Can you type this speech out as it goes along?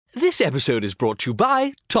This episode is brought to you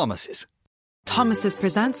by Thomas's. Thomas's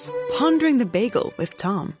presents Pondering the Bagel with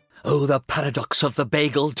Tom. Oh, the paradox of the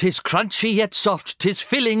bagel. 'Tis crunchy yet soft, 'tis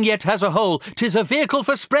filling yet has a hole. 'Tis a vehicle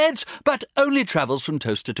for spreads, but only travels from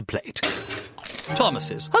toaster to plate.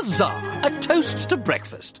 Thomas's, huzzah! A toast to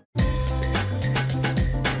breakfast.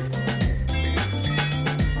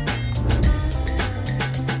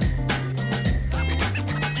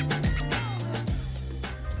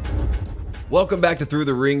 Welcome back to Through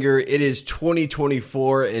the Ringer. It is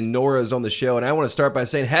 2024 and Nora's on the show. And I want to start by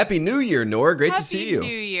saying Happy New Year, Nora. Great to see you. Happy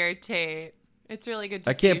New Year, Tate. It's really good to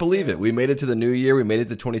see you. I can't believe it. We made it to the new year. We made it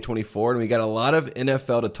to 2024 and we got a lot of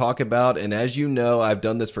NFL to talk about. And as you know, I've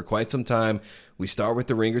done this for quite some time. We start with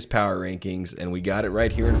the Ringer's Power Rankings and we got it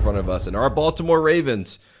right here in front of us. And our Baltimore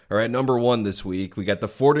Ravens are at number 1 this week. We got the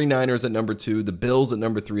 49ers at number 2, the Bills at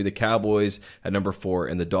number 3, the Cowboys at number 4,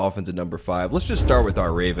 and the Dolphins at number 5. Let's just start with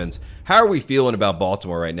our Ravens. How are we feeling about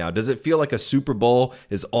Baltimore right now? Does it feel like a Super Bowl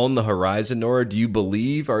is on the horizon, Nora? Do you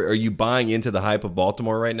believe, or are you buying into the hype of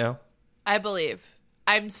Baltimore right now? I believe.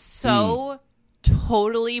 I'm so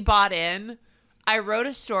totally bought in. I wrote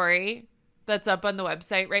a story that's up on the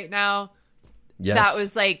website right now. Yes. That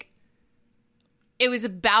was like, it was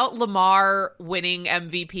about Lamar winning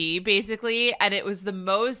MVP, basically, and it was the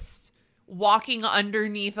most walking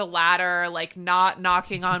underneath a ladder, like not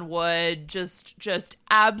knocking on wood, just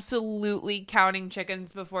absolutely counting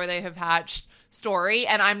chickens before they have hatched story,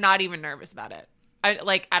 and I'm not even nervous about it. At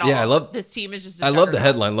all. Yeah, I love this team is just. I love the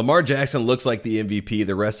headline. Lamar Jackson looks like the MVP.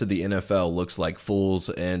 The rest of the NFL looks like fools.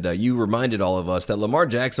 And you reminded all of us that Lamar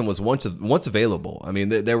Jackson was once available. I mean,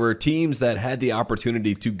 there were teams that had the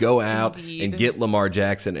opportunity to go out and get Lamar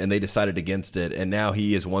Jackson, and they decided against it. And now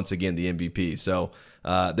he is once again the MVP. So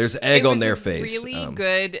there's egg on their face. Really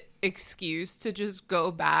good excuse to just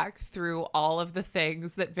go back through all of the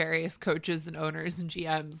things that various coaches and owners and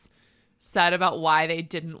GMs said about why they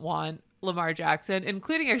didn't want Lamar Jackson,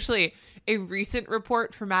 including actually a recent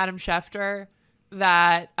report from Adam Schefter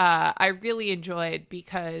that I really enjoyed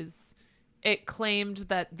because it claimed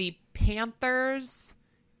that the Panthers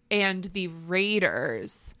and the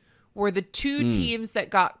Raiders were the two teams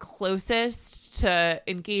that got closest to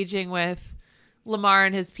engaging with Lamar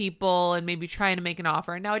and his people and maybe trying to make an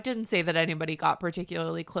offer. Now, it didn't say that anybody got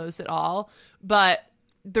particularly close at all, but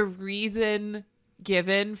the reason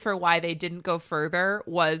given for why they didn't go further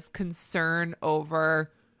was concern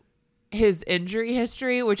over his injury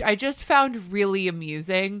history, which I just found really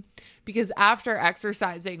amusing because after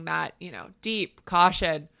exercising that, deep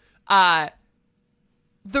caution, the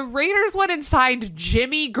Raiders went and signed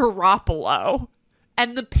Jimmy Garoppolo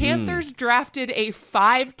and the Panthers drafted a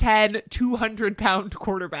 5'10", 200-pound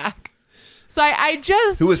quarterback. So I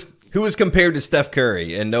just... Who was compared to Steph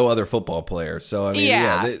Curry and no other football player. So, I mean,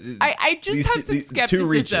 I just have some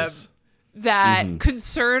skepticism that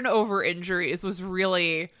concern over injuries was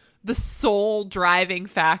really the sole driving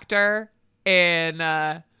factor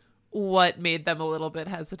in what made them a little bit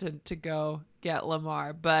hesitant to go get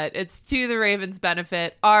Lamar. But it's to the Ravens'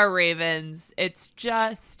 benefit. Our Ravens,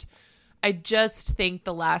 I just think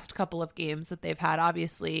the last couple of games that they've had,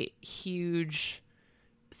 obviously huge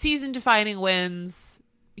season-defining wins,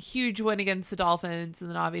 huge win against the Dolphins, and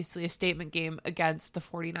then obviously a statement game against the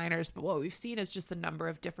 49ers. But what we've seen is just a number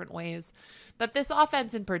of different ways that this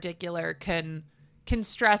offense in particular can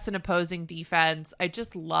stress an opposing defense. I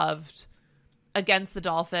just loved against the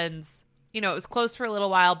Dolphins. It was close for a little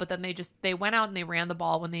while, but then they went out and they ran the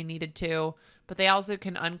ball when they needed to. But they also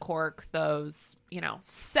can uncork those,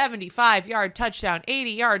 75-yard touchdown,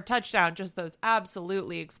 80-yard touchdown, just those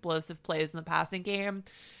absolutely explosive plays in the passing game.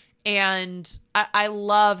 And I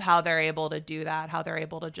love how they're able to do that, how they're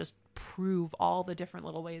able to just prove all the different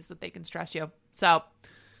little ways that they can stress you. So,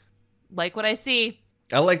 like what I see.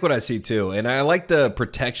 I like what I see too, and I like the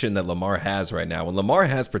protection that Lamar has right now. When Lamar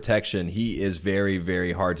has protection, he is very,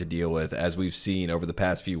 very hard to deal with, as we've seen over the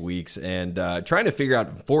past few weeks. And trying to figure out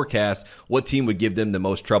and forecast what team would give them the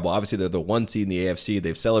most trouble. Obviously, they're the 1 seed in the AFC.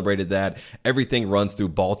 They've celebrated that. Everything runs through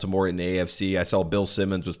Baltimore in the AFC. I saw Bill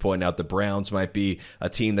Simmons was pointing out the Browns might be a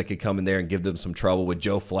team that could come in there and give them some trouble with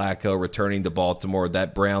Joe Flacco returning to Baltimore.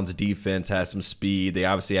 That Browns defense has some speed. They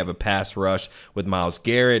obviously have a pass rush with Myles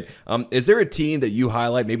Garrett. Is there a team that you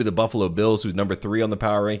highlight, maybe the Buffalo Bills, who's number 3 on the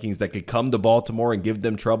power rankings, that could come to Baltimore and give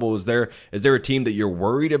them trouble? Is there a team that you're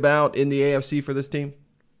worried about in the AFC for this team?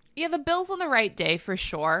 Yeah, the Bills on the right day for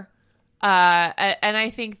sure. And I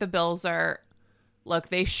think the Bills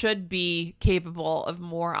they should be capable of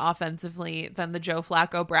more offensively than the Joe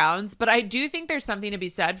Flacco Browns. But I do think there's something to be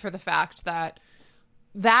said for the fact that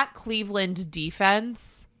Cleveland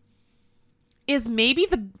defense is maybe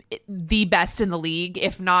the best in the league,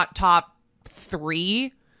 if not top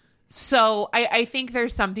 3. So I think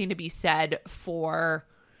there's something to be said for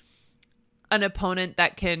an opponent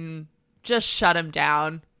that can just shut him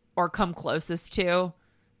down or come closest to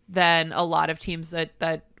than a lot of teams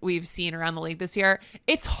that we've seen around the league this year.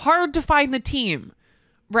 It's hard to find the team,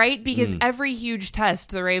 right? Because every huge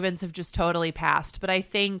test, the Ravens have just totally passed. But I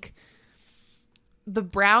think the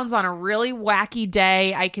Browns on a really wacky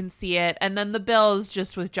day, I can see it. And then the Bills,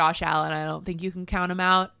 just with Josh Allen, I don't think you can count him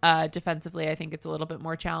out. Defensively, I think it's a little bit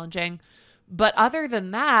more challenging. But other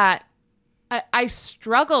than that, I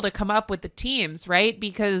struggle to come up with the teams, right?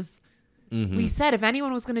 Because we said if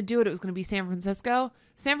anyone was going to do it, it was going to be San Francisco.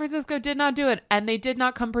 San Francisco did not do it, and they did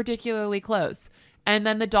not come particularly close. And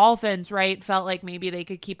then the Dolphins, right, felt like maybe they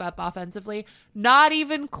could keep up offensively. Not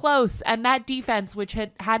even close. And that defense, which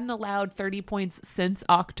hadn't allowed 30 points since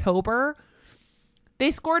October,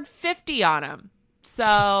 they scored 50 on them.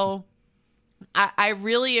 So I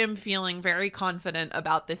really am feeling very confident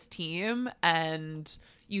about this team. And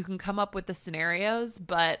you can come up with the scenarios,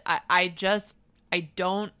 but I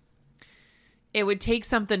don't. It would take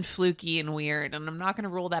something fluky and weird, and I'm not going to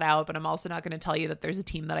rule that out, but I'm also not going to tell you that there's a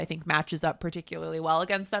team that I think matches up particularly well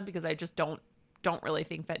against them, because I just don't really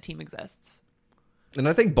think that team exists. And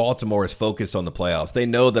I think Baltimore is focused on the playoffs. They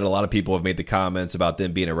know that a lot of people have made the comments about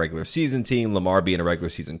them being a regular season team, Lamar being a regular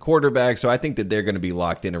season quarterback. So I think that they're going to be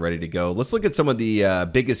locked in and ready to go. Let's look at some of the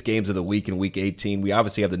biggest games of the week in Week 18. We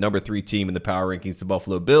obviously have the number 3 team in the power rankings, the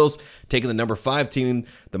Buffalo Bills, taking the number 5 team,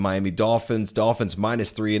 the Miami Dolphins. Dolphins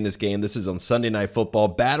 -3 in this game. This is on Sunday Night Football.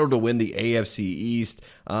 Battle to win the AFC East.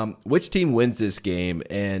 Which team wins this game,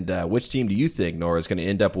 and which team do you think, Nora, is going to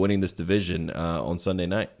end up winning this division on Sunday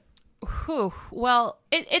night? Whew. Well,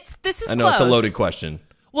 this is I know close. It's a loaded question.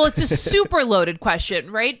 Well, it's a super loaded question,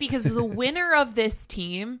 right? Because the winner of this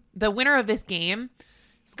game, is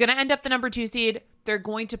going to end up the number 2 seed. They're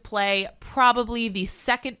going to play probably the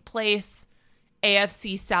second place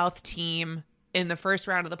AFC South team in the first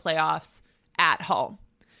round of the playoffs at home.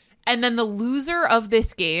 And then the loser of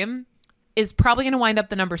this game is probably going to wind up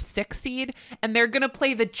the number 6 seed, and they're going to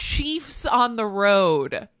play the Chiefs on the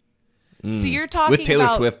road. So you're talking with Taylor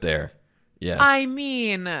about, Swift there. Yeah. I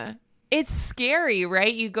mean, it's scary,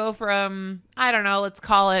 right? You go from, I don't know, let's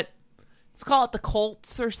call it the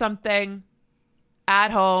Colts or something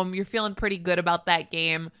at home. You're feeling pretty good about that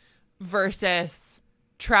game versus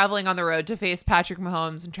traveling on the road to face Patrick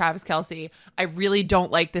Mahomes and Travis Kelce. I really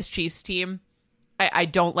don't like this Chiefs team. I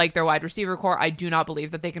don't like their wide receiver core. I do not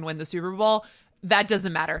believe that they can win the Super Bowl. That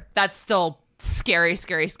doesn't matter. That's still scary,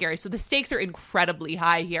 scary, scary. So the stakes are incredibly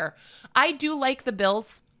high here. I do like the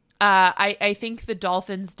Bills. I think the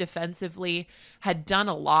Dolphins defensively had done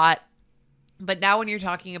a lot. But now when you're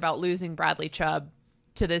talking about losing Bradley Chubb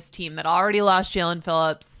to this team that already lost Jalen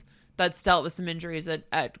Phillips, that's dealt with some injuries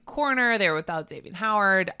at corner, they were without Xavier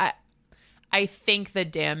Howard, I think the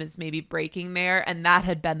dam is maybe breaking there. And that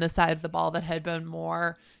had been the side of the ball that had been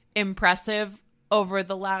more impressive over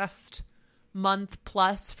the last month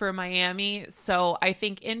plus for Miami. So I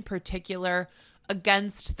think in particular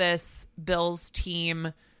against this Bills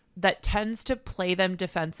team that tends to play them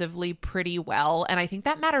defensively pretty well. And I think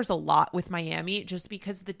that matters a lot with Miami, just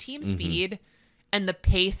because the team speed and the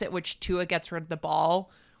pace at which Tua gets rid of the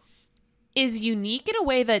ball is unique in a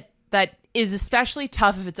way that is especially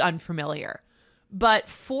tough if it's unfamiliar. But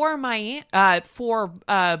for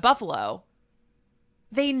Buffalo,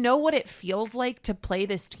 they know what it feels like to play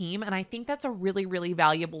this team, and I think that's a really, really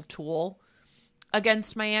valuable tool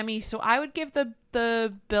against Miami. So I would give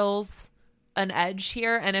the Bills an edge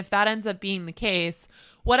here, and if that ends up being the case,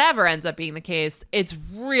 whatever ends up being the case, it's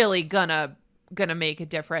really gonna make a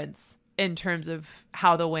difference in terms of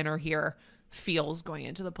how the winner here feels going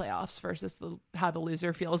into the playoffs versus how the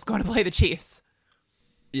loser feels going to play the Chiefs.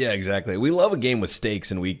 Yeah, exactly. We love a game with stakes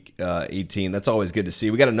in Week 18. That's always good to see.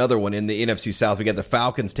 We got another one in the NFC South. We got the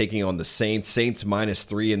Falcons taking on the Saints. Saints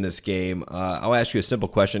 -3 in this game. I'll ask you a simple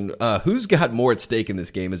question. Who's got more at stake in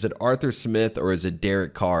this game? Is it Arthur Smith or is it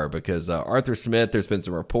Derek Carr? Because Arthur Smith, there's been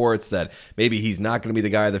some reports that maybe he's not going to be the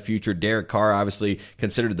guy of the future. Derek Carr, obviously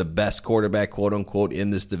considered the best quarterback, quote unquote,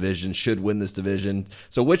 in this division, should win this division.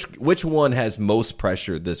 So which one has most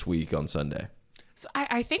pressure this week on Sunday? So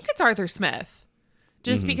I think it's Arthur Smith.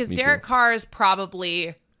 Just because Derek Carr is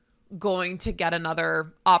probably going to get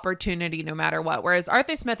another opportunity no matter what. Whereas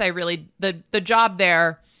Arthur Smith, the job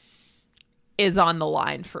there is on the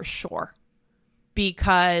line for sure.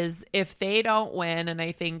 Because if they don't win, and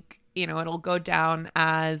I think, it'll go down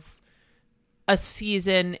as a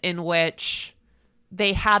season in which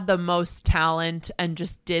they had the most talent and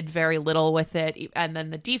just did very little with it. And then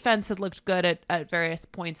the defense had looked good at various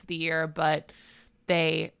points of the year, but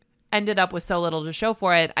they ended up with so little to show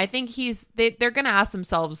for it. I think they're going to ask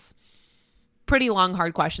themselves pretty long,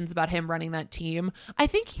 hard questions about him running that team. I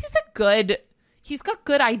think he's got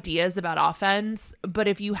good ideas about offense, but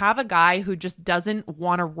if you have a guy who just doesn't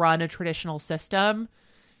want to run a traditional system,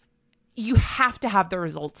 you have to have the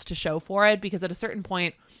results to show for it, because at a certain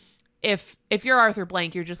point, if you're Arthur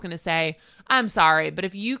Blank, you're just going to say, I'm sorry, but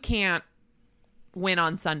if you can't win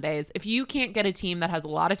on Sundays, if you can't get a team that has a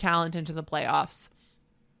lot of talent into the playoffs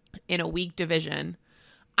in a weak division,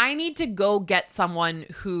 I need to go get someone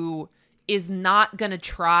who is not going to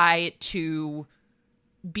try to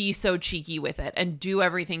be so cheeky with it and do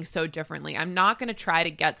everything so differently. I'm not going to try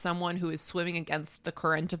to get someone who is swimming against the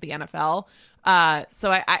current of the NFL.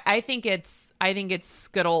 So I think it's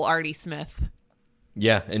good old Artie Smith.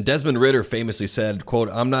 Yeah, and Desmond Ridder famously said, quote,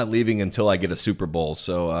 I'm not leaving until I get a Super Bowl.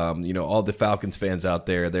 So, all the Falcons fans out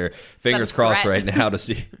there, they're fingers crossed right now to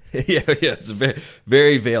see. yeah, it's a very,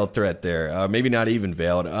 very veiled threat there. Maybe not even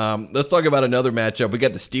veiled. Let's talk about another matchup. We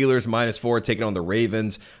got the Steelers -4 taking on the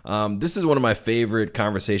Ravens. This is one of my favorite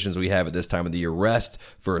conversations we have at this time of the year. Rest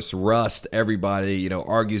versus rust. Everybody,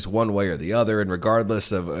 argues one way or the other. And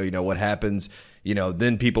regardless of, what happens,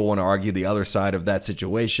 then people want to argue the other side of that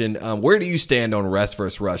situation. Where do you stand on rest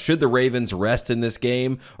versus rust? Should the Ravens rest in this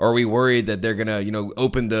game? Or are we worried that they're going to,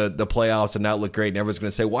 open the playoffs and not look great and everyone's going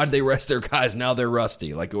to say, why did they rest their guys? Now they're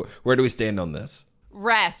rusty. Like, where do we stand on this?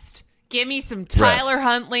 Rest. Give me some Tyler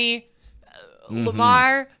Huntley.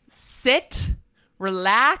 Lamar, sit,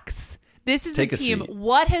 relax. This is Take a team.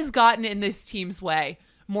 What has gotten in this team's way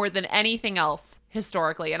more than anything else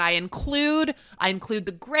historically? And I include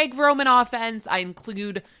the Greg Roman offense. I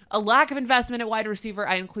include a lack of investment at wide receiver.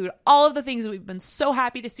 I include all of the things that we've been so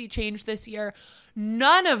happy to see change this year.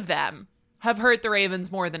 None of them have hurt the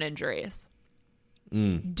Ravens more than injuries.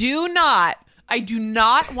 I do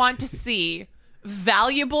not want to see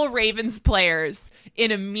valuable Ravens players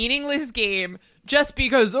in a meaningless game just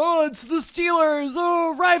because, it's the Steelers,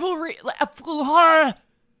 rivalry.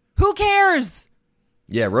 Who cares?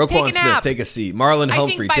 Yeah, Roquan Smith, take a seat. Marlon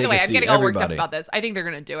Humphrey, take a seat. By the way, I'm getting all worked up about this. I think they're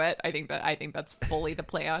going to do it. I think that's fully the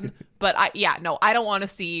plan. But I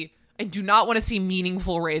do not want to see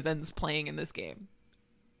meaningful Ravens playing in this game.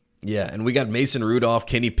 Yeah, and we got Mason Rudolph,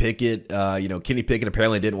 Kenny Pickett. Kenny Pickett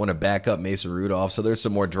apparently didn't want to back up Mason Rudolph, so there's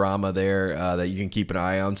some more drama there that you can keep an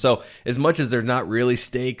eye on. So as much as there's not really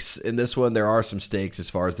stakes in this one, there are some stakes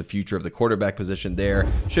as far as the future of the quarterback position there.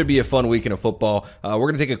 Should be a fun weekend of football. We're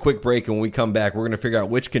going to take a quick break, and when we come back, we're going to figure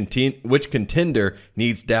out which contender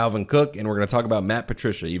needs Dalvin Cook, and we're going to talk about Matt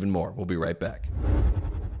Patricia even more. We'll be right back.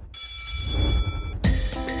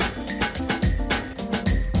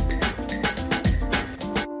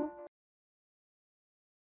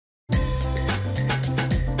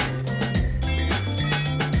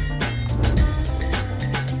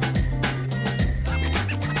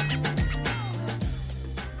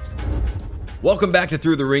 Welcome back to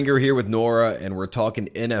Through the Ringer here with Nora, and we're talking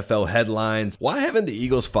NFL headlines. Why haven't the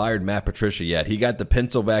Eagles fired Matt Patricia yet? He got the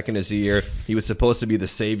pencil back in his ear. He was supposed to be the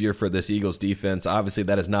savior for this Eagles defense. Obviously,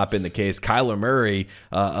 that has not been the case. Kyler Murray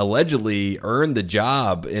allegedly earned the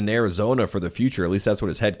job in Arizona for the future. At least that's what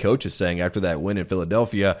his head coach is saying after that win in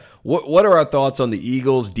Philadelphia. What are our thoughts on the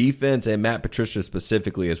Eagles defense and Matt Patricia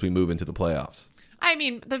specifically as we move into the playoffs? I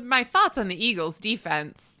mean, my thoughts on the Eagles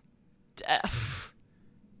defense...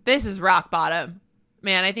 This is rock bottom.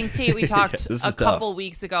 Man, I think, Tate, we talked a couple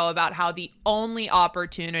weeks ago about how the only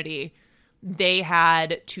opportunity they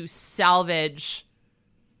had to salvage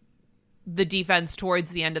the defense towards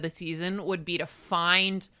the end of the season would be to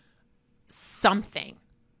find something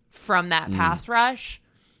from that pass rush,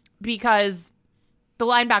 because the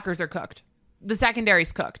linebackers are cooked. The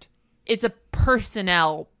secondary's cooked. It's a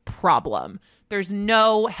personnel problem. There's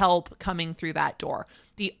no help coming through that door.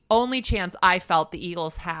 The only chance I felt the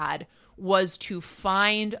Eagles had was to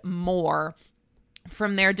find more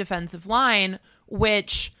from their defensive line,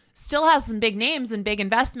 which still has some big names and big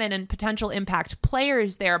investment and potential impact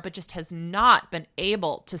players there, but just has not been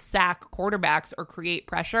able to sack quarterbacks or create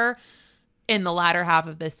pressure in the latter half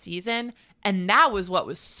of this season. And that was what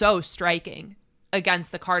was so striking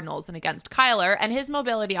against the Cardinals and against Kyler. And his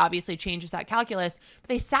mobility obviously changes that calculus, but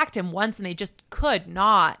they sacked him once and they just could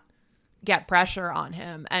not get pressure on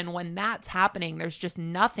him. And when that's happening, there's just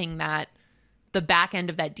nothing that the back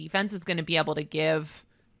end of that defense is going to be able to give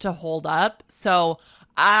to hold up. So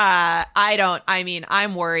I'm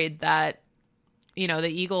worried that, the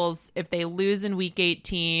Eagles, if they lose in week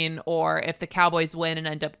 18 or if the Cowboys win and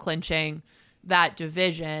end up clinching that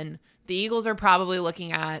division, the Eagles are probably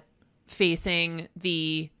looking at facing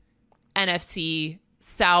the NFC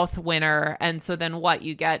South winner. And so then what?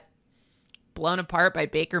 You get blown apart by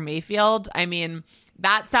Baker Mayfield? I mean,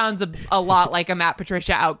 that sounds a lot like a Matt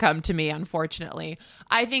Patricia outcome to me, unfortunately.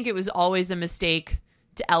 I think it was always a mistake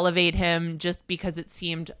to elevate him just because it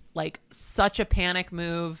seemed like such a panic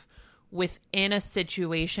move within a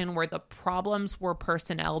situation where the problems were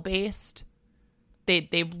personnel based.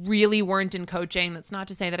 They really weren't in coaching. That's not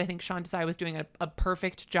to say that I think Sean Desai was doing a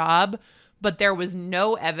perfect job, but there was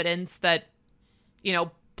no evidence that,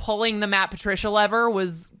 pulling the Matt Patricia lever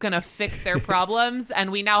was going to fix their problems. And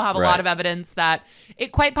we now have a lot of evidence that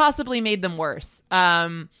it quite possibly made them worse.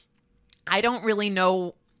 I don't really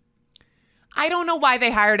know. I don't know why they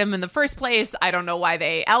hired him in the first place. I don't know why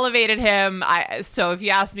they elevated him. So if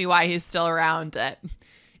you ask me why he's still around,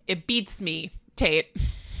 it beats me, Tate.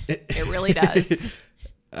 It really does.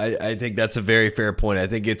 I think that's a very fair point. I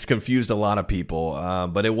think it's confused a lot of people,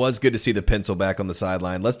 but it was good to see the pencil back on the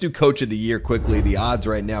sideline. Let's do Coach of the Year quickly. The odds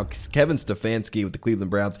right now, Kevin Stefanski with the Cleveland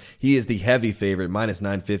Browns. He is the heavy favorite, minus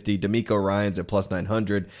 950. D'Amico Ryans at plus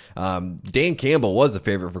 900. Dan Campbell was the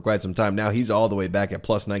favorite for quite some time. Now he's all the way back at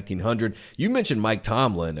plus 1900. You mentioned Mike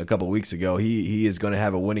Tomlin a couple weeks ago. He is going to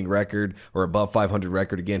have a winning record or above 500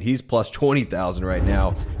 record again. He's plus 20,000 right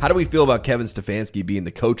now. How do we feel about Kevin Stefanski being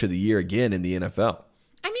the Coach of the Year again in the NFL?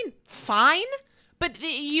 I mean, fine, but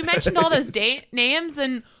you mentioned all those names,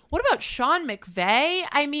 and what about Sean McVay?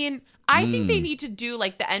 I mean, I think they need to do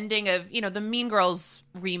like the ending of, the Mean Girls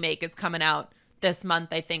remake is coming out this month,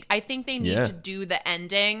 I think. I think they need to do the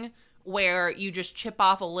ending where you just chip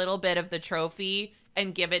off a little bit of the trophy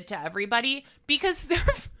and give it to everybody, because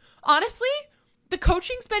honestly, the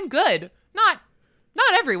coaching's been good. Not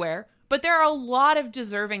everywhere, but there are a lot of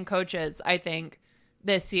deserving coaches, I think,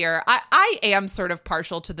 this year. I am sort of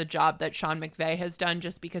partial to the job that Sean McVay has done,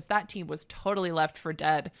 just because that team was totally left for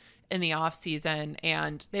dead in the offseason,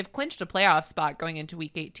 and they've clinched a playoff spot going into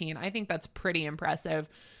week 18. I think that's pretty impressive.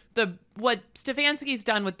 What Stefanski's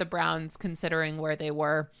done with the Browns, considering where they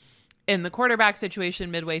were in the quarterback situation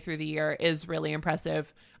midway through the year, is really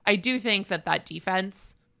impressive. I do think that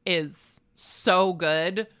defense is so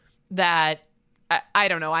good that I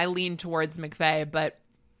don't know, I lean towards McVay, but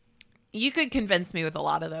you could convince me with a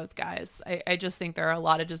lot of those guys. I just think there are a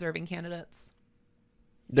lot of deserving candidates.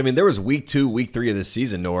 I mean, there was week 2, week 3 of this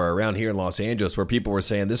season, Nora, around here in Los Angeles, where people were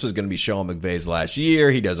saying this was going to be Sean McVay's last year.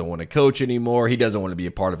 He doesn't want to coach anymore. He doesn't want to be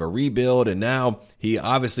a part of a rebuild. And now he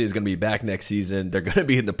obviously is going to be back next season. They're going to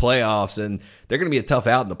be in the playoffs, and they're going to be a tough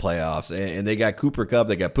out in the playoffs. And they got Cooper Kupp.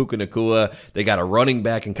 They got Puka Nacua. They got a running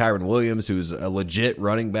back in Kyron Williams, who's a legit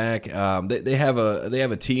running back. They have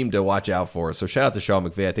a team to watch out for. So shout out to Sean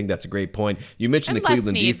McVay. I think that's a great point. You mentioned the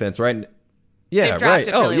Cleveland defense, right? Yeah, right.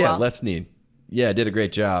 Oh, yeah, Les Snead. Yeah, did a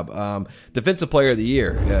great job. Defensive player of the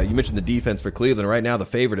year. You mentioned the defense for Cleveland. Right now, the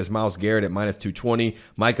favorite is Myles Garrett at minus 220.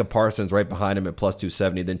 Micah Parsons right behind him at plus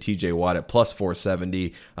 270. Then TJ Watt at plus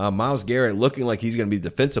 470. Myles Garrett looking like he's going to be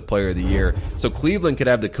defensive player of the year. So Cleveland could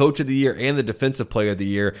have the coach of the year and the defensive player of the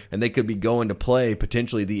year, and they could be going to play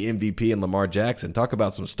potentially the MVP and Lamar Jackson. Talk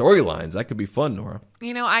about some storylines. That could be fun, Nora.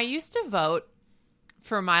 I used to vote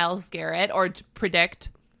for Myles Garrett, or to predict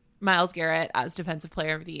Myles Garrett as defensive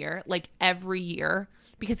player of the year, like every year,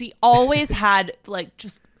 because he always had like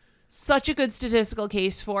just such a good statistical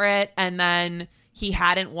case for it, and then he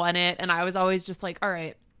hadn't won it, and I was always just like, all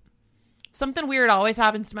right, something weird always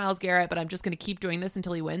happens to Myles Garrett, but I'm just going to keep doing this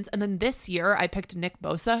until he wins. And then this year I picked Nick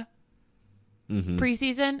Bosa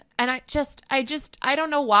preseason, and I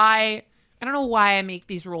don't know why. I don't know why I make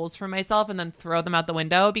these rules for myself and then throw them out the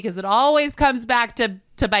window, because it always comes back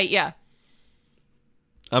to bite you.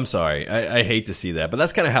 I'm sorry. I hate to see that, but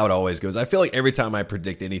that's kind of how it always goes. I feel like every time I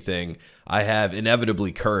predict anything, I have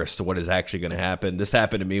inevitably cursed what is actually going to happen. This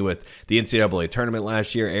happened to me with the NCAA tournament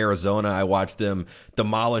last year. Arizona, I watched them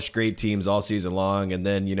demolish great teams all season long, and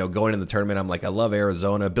then, going in the tournament, I'm like, I love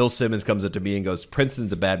Arizona. Bill Simmons comes up to me and goes,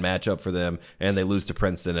 Princeton's a bad matchup for them, and they lose to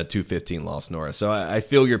Princeton, a 2-15 loss, Nora. So I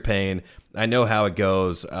feel your pain. I know how it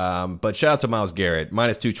goes, but shout out to Myles Garrett,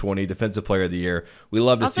 minus 220, defensive player of the year. We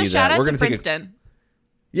love to see that. We're going to Princeton.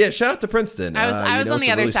 Yeah, shout out to Princeton. I was on the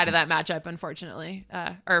other side of that matchup, unfortunately.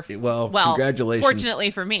 Well, congratulations. Fortunately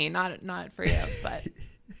for me, not for you, but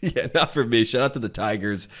yeah, not for me. Shout out to the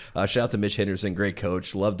Tigers. Shout out to Mitch Henderson, great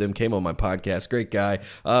coach. Loved him. Came on my podcast. Great guy.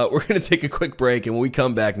 We're going to take a quick break, and when we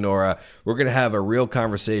come back, Nora, we're going to have a real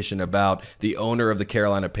conversation about the owner of the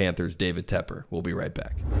Carolina Panthers, David Tepper. We'll be right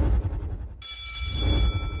back.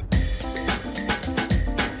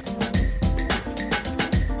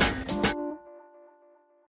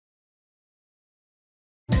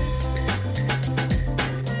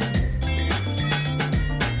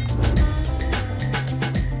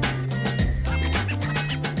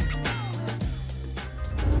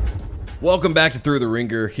 Welcome back to Through the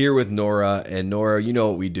Ringer, here with Nora. And Nora, you know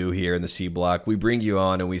what we do here in the C Block. We bring you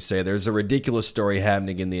on and we say there's a ridiculous story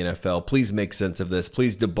happening in the NFL. Please make sense of this.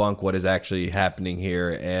 Please debunk what is actually happening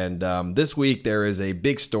here. And this week there is a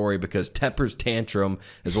big story because Tepper's tantrum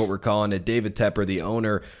is what we're calling it. David Tepper, the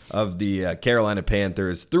owner of the Carolina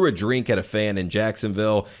Panthers, threw a drink at a fan in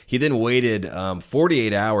Jacksonville. He then waited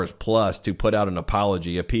 48 hours plus to put out an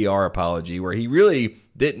apology, a PR apology, where he really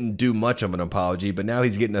didn't do much of an apology, but now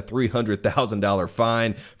he's getting a $300,000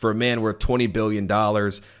 fine for a man worth $20 billion.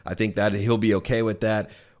 I think that he'll be okay with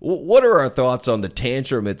that. What are our thoughts on the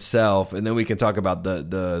tantrum itself? And then we can talk about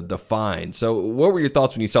the fine. So what were your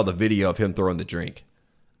thoughts when you saw the video of him throwing the drink?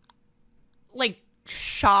 Like,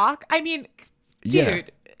 shock? I mean,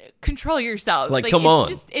 dude, control yourself. Like come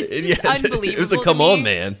on. It's just unbelievable. It was a come on,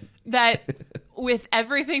 man. That with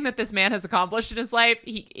everything that this man has accomplished in his life,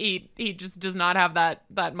 he just does not have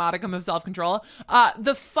that modicum of self-control.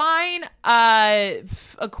 The fine,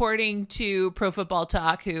 according to Pro Football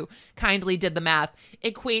Talk, who kindly did the math,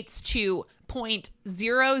 equates to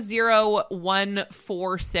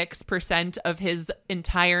 0.00146% of his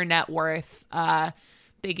entire net worth.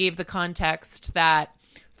 They gave the context that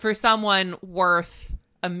for someone worth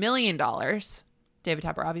 $1 million, David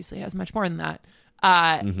Tepper obviously has much more than that.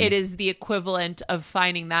 It is the equivalent of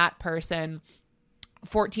fining that person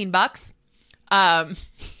 $14.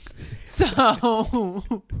 So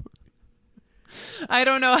I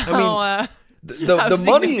don't know how. The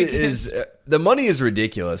money is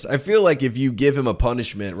ridiculous. I feel like if you give him a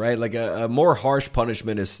punishment, right, like a more harsh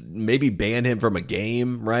punishment is maybe ban him from a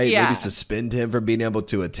game, right? Yeah. Maybe suspend him from being able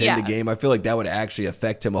to attend a game. I feel like that would actually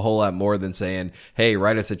affect him a whole lot more than saying, "Hey,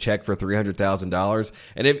 write us a check for $300,000."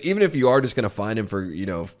 And even if you are just going to fine him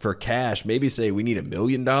for cash, maybe say we need $1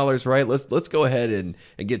 million, right? Let's go ahead and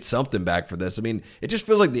get something back for this. I mean, it just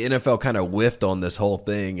feels like the NFL kind of whiffed on this whole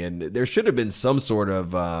thing, and there should have been some sort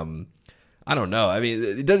of I don't know. I mean,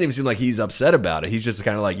 it doesn't even seem like he's upset about it. He's just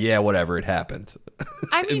kind of like, yeah, whatever, it happened.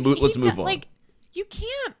 I mean, let's move on. Like, you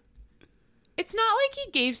can't. It's not like he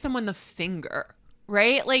gave someone the finger,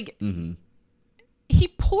 right? Like, he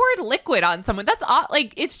poured liquid on someone. That's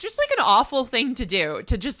like, it's just like an awful thing to do,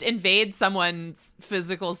 to just invade someone's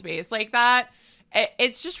physical space like that.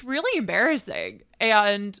 It's just really embarrassing,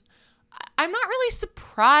 and I'm not really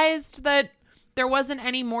surprised that there wasn't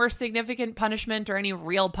any more significant punishment or any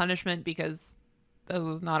real punishment, because this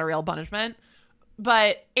was not a real punishment.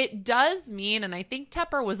 But it does mean, and I think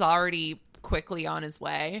Tepper was already quickly on his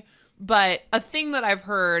way, but a thing that I've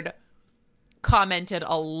heard commented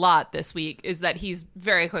a lot this week is that he's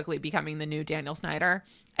very quickly becoming the new Daniel Snyder.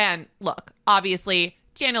 And look, obviously,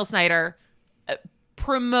 Daniel Snyder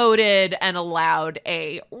promoted and allowed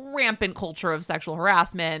a rampant culture of sexual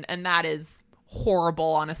harassment, and that is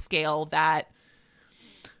horrible on a scale that,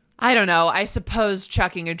 I don't know. I suppose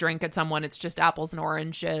chucking a drink at someone, it's just apples and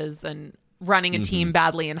oranges, and running a team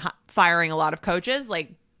badly and firing a lot of coaches.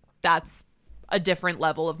 Like, that's a different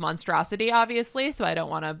level of monstrosity, obviously. So I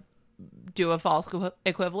don't want to do a false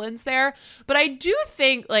equivalence there. But I do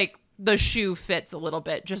think, like, the shoe fits a little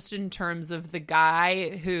bit, just in terms of the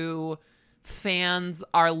guy who fans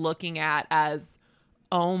are looking at as,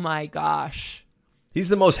 oh my gosh. He's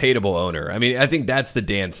the most hateable owner. I mean, I think that's the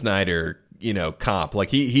Dan Snyder comp. Like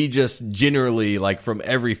he just generally, like, from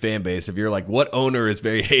every fan base, if you're like, what owner is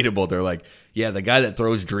very hateable, they're like, yeah, the guy that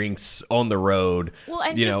throws drinks on the road. Well,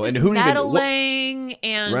 and and who meddling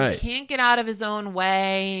and can't get out of his own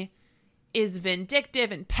way, is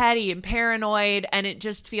vindictive and petty and paranoid, and it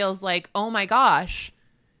just feels like, oh my gosh,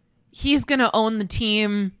 he's gonna own the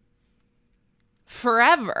team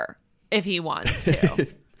forever if he wants to.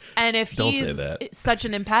 And if he's such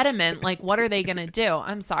an impediment, like, what are they going to do?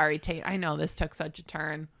 I'm sorry, Tate. I know this took such a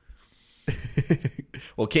turn.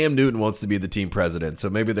 Well, Cam Newton wants to be the team president, so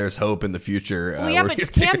maybe there's hope in the future. Well, yeah,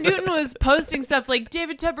 but Cam Newton was posting stuff like,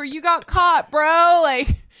 David Tepper, you got caught, bro.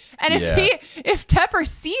 Like, and if Tepper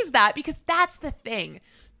sees that, because that's the thing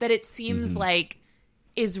that it seems like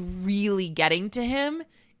is really getting to him,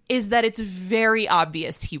 is that it's very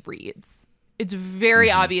obvious he reads. It's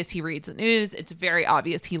very obvious he reads the news. It's very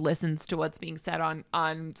obvious he listens to what's being said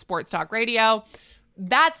on sports talk radio.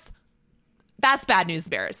 That's bad news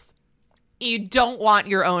bears. You don't want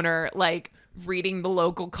your owner, like, reading the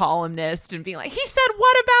local columnist and being like, he said,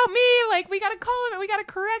 what about me? Like, we got to call him and we got to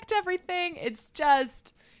correct everything. It's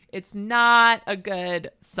not a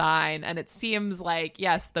good sign. And it seems like,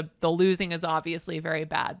 yes, the losing is obviously very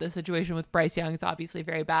bad. The situation with Bryce Young is obviously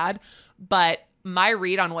very bad. But my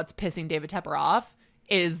read on what's pissing David Tepper off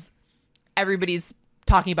is everybody's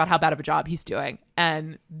talking about how bad of a job he's doing.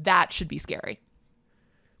 And that should be scary.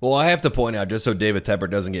 Well, I have to point out, just so David Tepper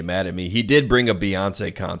doesn't get mad at me, he did bring a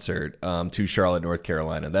Beyonce concert to Charlotte, North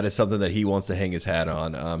Carolina. That is something that he wants to hang his hat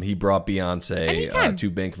on. He brought Beyonce to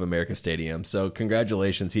Bank of America Stadium. So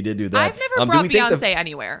congratulations, he did do that. I've never brought Beyonce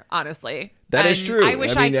anywhere, honestly. That is true. I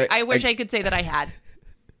wish I wish I could say that I had.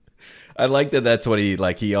 I like that. That's what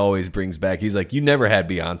he always brings back. He's like, you never had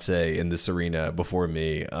Beyonce in this arena before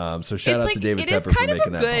me. So shout out to David Tepper for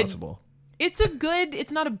making that possible.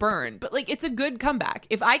 It's not a burn, but like it's a good comeback.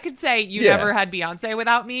 If I could say you never had Beyonce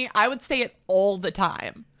without me, I would say it all the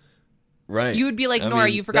time. Right. You would be like, Nora,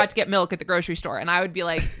 you forgot to get milk at the grocery store. And I would be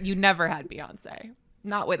like, you never had Beyonce.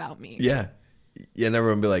 Not without me. Yeah. Yeah, and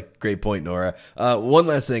everyone would be like, great point, Nora. One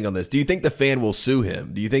last thing on this. Do you think the fan will sue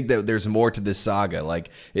him? Do you think that there's more to this saga? Like,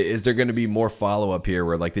 is there going to be more follow-up here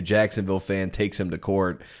where, like, the Jacksonville fan takes him to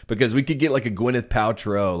court? Because we could get, like, a Gwyneth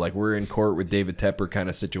Paltrow, like, we're in court with David Tepper kind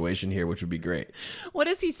of situation here, which would be great. What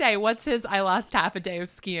does he say? What's his, I lost half a day of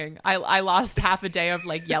skiing. I lost half a day of,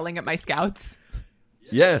 like, yelling at my scouts.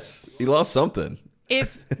 Yes, he lost something.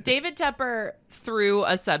 If David Tepper threw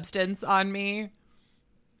a substance on me,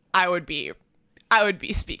 I would be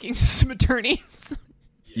speaking to some attorneys.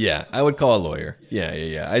 Yeah, I would call a lawyer.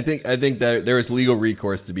 Yeah. I think that there is legal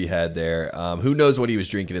recourse to be had there. Who knows what he was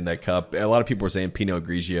drinking in that cup? A lot of people are saying Pinot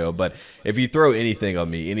Grigio, but if you throw anything on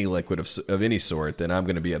me, any liquid of any sort, then I'm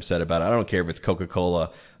going to be upset about it. I don't care if it's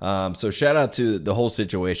Coca-Cola. So shout out to the whole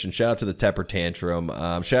situation. Shout out to the Tepper tantrum.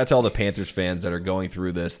 Shout out to all the Panthers fans that are going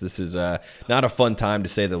through this. This is not a fun time to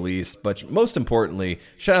say the least, but most importantly,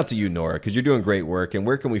 shout out to you, Nora, because you're doing great work. And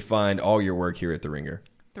where can we find all your work here at The Ringer?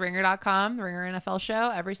 TheRinger.com, The Ringer NFL show,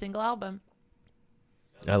 every single album.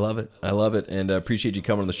 I love it. And appreciate you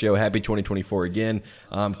coming on the show. Happy 2024 again.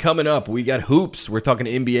 Coming up, we got hoops. We're talking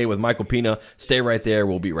NBA with Michael Pina. Stay right there.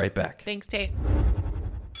 We'll be right back. Thanks, Tate.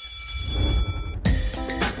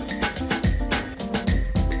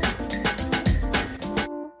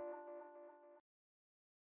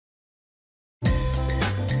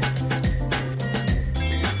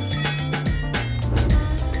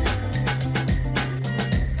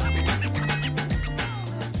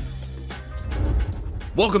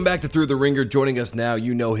 Welcome back to Through the Ringer. Joining us now,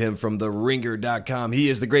 you know him from TheRinger.com. He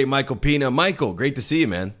is the great Michael Pina. Michael, great to see you,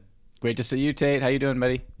 man. Great to see you, Tate. How you doing,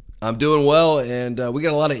 buddy? I'm doing well, and we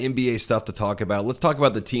got a lot of NBA stuff to talk about. Let's talk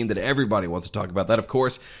about the team that everybody wants to talk about. That, of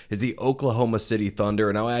course, is the Oklahoma City Thunder.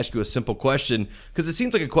 And I'll ask you a simple question, because it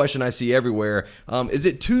seems like a question I see everywhere. Is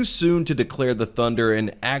it too soon to declare the Thunder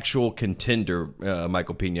an actual contender,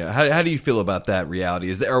 Michael Pina? How do you feel about that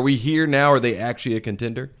reality? Are we here now? Are they actually a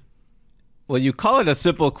contender? Well, you call it a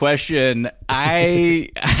simple question. I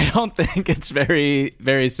don't think it's very,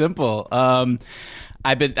 very simple. They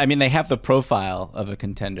have the profile of a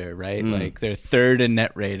contender, right? Like they're third in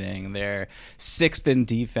net rating, they're sixth in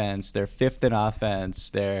defense, they're fifth in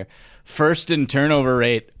offense, they're first in turnover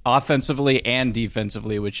rate offensively and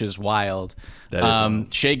defensively, which is wild. That is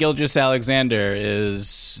wild. Shai Gilgeous-Alexander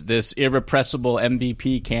is this irrepressible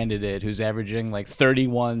MVP candidate who's averaging like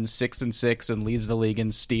 31, 6-6, and leads the league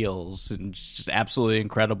in steals, and just absolutely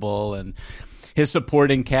incredible. And his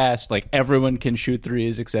supporting cast, like everyone can shoot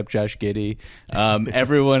threes except Josh Giddey.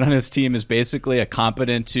 Everyone on his team is basically a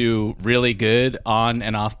competent to really good on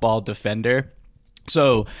and off ball defender.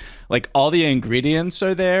 So, like, all the ingredients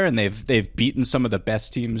are there, and they've beaten some of the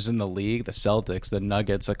best teams in the league, the Celtics, the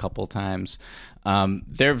Nuggets a couple times.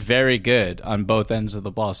 They're very good on both ends of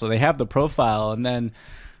the ball, so they have the profile. And then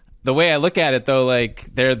the way I look at it, though, like,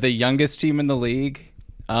 they're the youngest team in the league.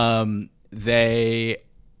 They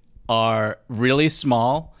are really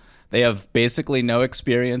small. They have basically no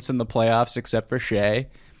experience in the playoffs except for Shai.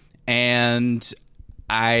 And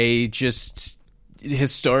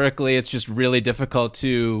historically, it's just really difficult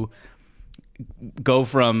to go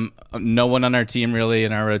from no one on our team really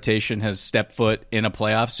in our rotation has stepped foot in a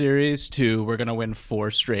playoff series to we're going to win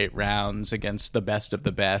 4 straight rounds against the best of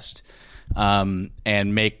the best, and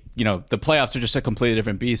make, the playoffs are just a completely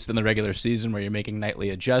different beast than the regular season where you're making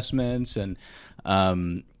nightly adjustments and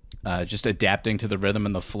just adapting to the rhythm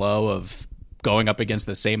and the flow of going up against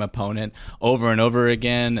the same opponent over and over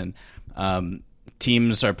again. And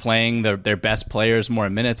teams are playing their best players more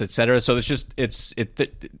minutes, et cetera. So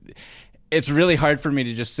it's really hard for me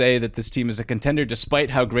to just say that this team is a contender,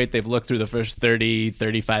 despite how great they've looked through the first 30,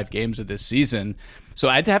 35 games of this season. So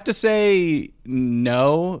I'd have to say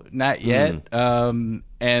no, not yet. And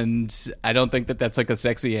I don't think that that's like a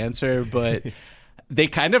sexy answer, but they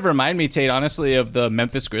kind of remind me, Tate, honestly, of the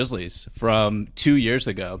Memphis Grizzlies from 2 years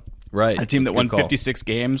ago. Right. A team that won 56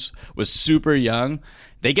 games, was super young.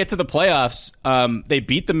 They get to the playoffs. They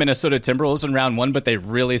beat the Minnesota Timberwolves in round 1, but they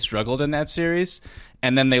really struggled in that series.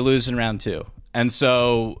 And then they lose in round 2. And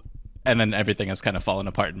then everything has kind of fallen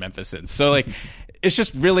apart in Memphis since. So like, it's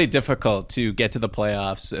just really difficult to get to the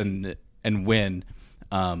playoffs and win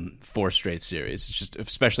 4 straight series. It's just,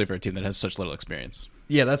 especially for a team that has such little experience.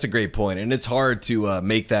 Yeah, that's a great point, and it's hard to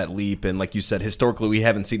make that leap. And like you said, historically, we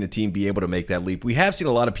haven't seen a team be able to make that leap. We have seen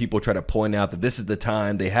a lot of people try to point out that this is the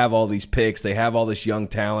time. They have all these picks. They have all this young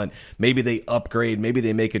talent. Maybe they upgrade. Maybe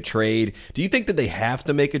they make a trade. Do you think that they have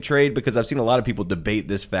to make a trade? Because I've seen a lot of people debate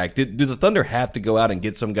this fact. Do the Thunder have to go out and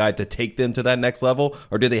get some guy to take them to that next level,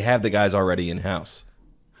 or do they have the guys already in-house?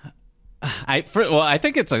 I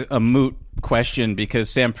think it's a moot question because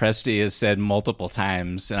Sam Presti has said multiple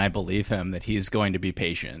times, and I believe him, that he's going to be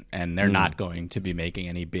patient and they're not going to be making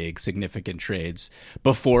any big significant trades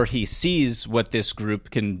before he sees what this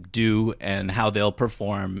group can do and how they'll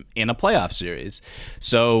perform in a playoff series.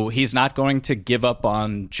 So he's not going to give up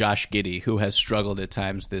on Josh Giddey, who has struggled at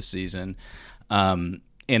times this season,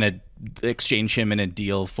 exchange him in a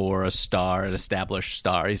deal for a star, an established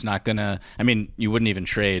star. He's not going to, I mean, you wouldn't even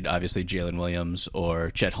trade, obviously, Jalen Williams or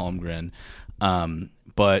Chet Holmgren.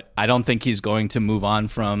 But I don't think he's going to move on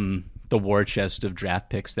from the war chest of draft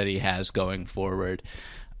picks that he has going forward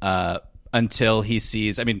until he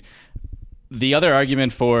sees, I mean, the other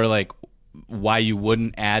argument for like why you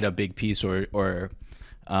wouldn't add a big piece or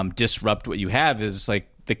disrupt what you have is like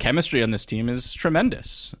the chemistry on this team is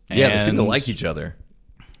tremendous. Yeah, they seem to like each other.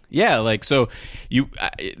 Yeah, like so you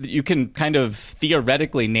can kind of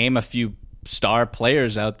theoretically name a few star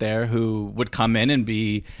players out there who would come in and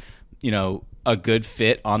be, a good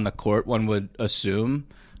fit on the court, one would assume,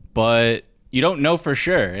 but you don't know for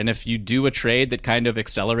sure. And if you do a trade that kind of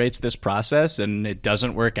accelerates this process and it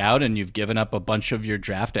doesn't work out and you've given up a bunch of your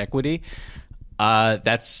draft equity,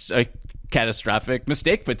 that's a catastrophic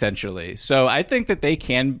mistake potentially. So I think that they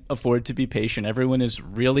can afford to be patient. Everyone is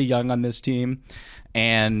really young on this team.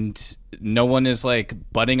 And no one is like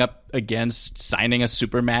butting up against signing a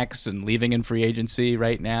supermax and leaving in free agency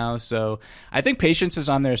right now. So I think patience is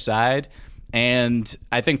on their side. And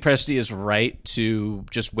I think Presti is right to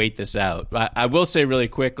just wait this out. I will say really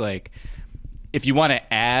quick, like if you want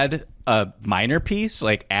to add a minor piece,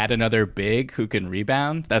 like add another big who can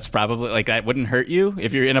rebound, that's probably like that wouldn't hurt you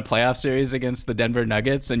if you're in a playoff series against the Denver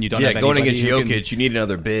Nuggets and you don't have anybody. Going against Jokic, you need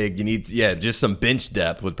another big. You need just some bench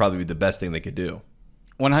depth would probably be the best thing they could do.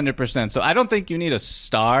 100%. So I don't think you need a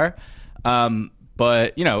star,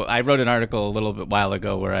 but I wrote an article a little bit while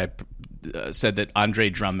ago where I said that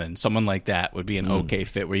Andre Drummond, someone like that, would be an okay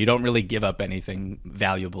fit where you don't really give up anything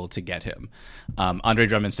valuable to get him. Andre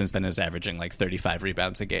Drummond since then is averaging like 35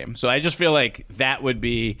 rebounds a game. So I just feel like that would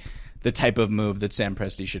be the type of move that Sam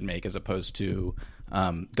Presti should make as opposed to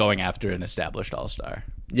going after an established all-star.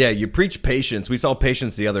 Yeah, you preach patience. We saw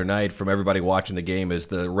patience the other night from everybody watching the game as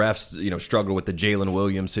the refs, struggled with the Jalen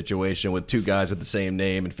Williams situation with 2 guys with the same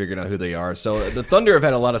name and figuring out who they are. So the Thunder have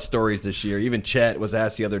had a lot of stories this year. Even Chet was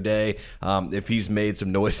asked the other day if he's made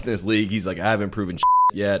some noise in this league. He's like, I haven't proven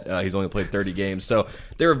yet. He's only played 30 games. So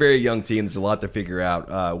they're a very young team. There's a lot to figure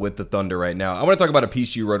out with the Thunder right now. I want to talk about a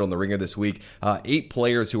piece you wrote on The Ringer this week. 8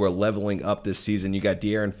 players who are leveling up this season. You got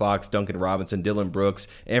De'Aaron Fox, Duncan Robinson, Dylan Brooks,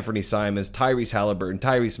 Anthony Simons, Tyrese Halliburton,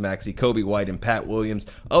 Tyrese Maxey, Kobe White, and Pat Williams.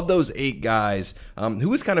 Of those 8 guys,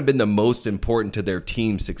 who has kind of been the most important to their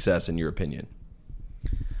team's success in your opinion?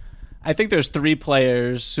 I think there's 3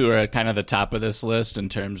 players who are at kind of the top of this list in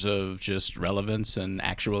terms of just relevance and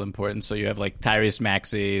actual importance. So you have like Tyrese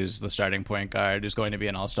Maxey, who's the starting point guard, who's going to be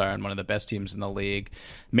an all-star on one of the best teams in the league.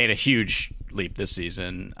 Made a huge leap this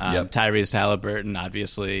season. Tyrese Halliburton,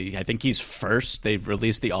 obviously, I think he's first. They've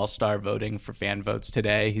released the all-star voting for fan votes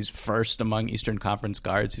today. He's first among Eastern Conference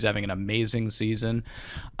guards. He's having an amazing season.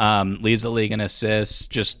 Leads the league in assists.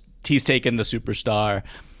 He's taken the superstar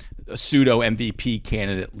pseudo MVP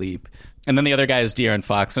candidate leap. And then the other guy is De'Aaron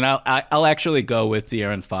Fox, and I'll actually go with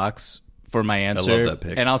De'Aaron Fox for my answer. I love that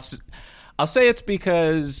pick. And I'll say it's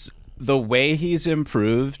because the way he's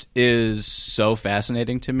improved is so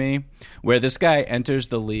fascinating to me, where this guy enters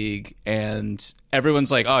the league and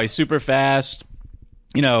everyone's like, oh, he's super fast,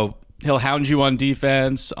 he'll hound you on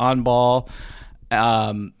defense, on ball,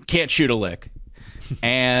 can't shoot a lick.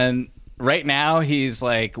 And right now, he's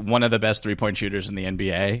like one of the best three-point shooters in the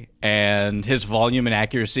NBA, and his volume and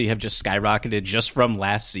accuracy have just skyrocketed just from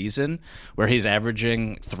last season, where he's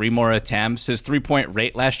averaging 3 more attempts. His three-point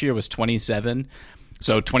rate last year was 27,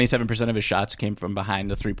 so 27% of his shots came from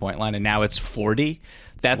behind the three-point line, and now it's 40.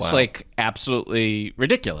 That's like absolutely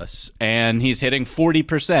ridiculous, and he's hitting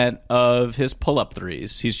 40% of his pull-up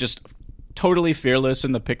threes. He's just totally fearless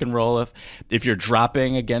in the pick and roll. If you're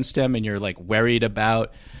dropping against him and you're like worried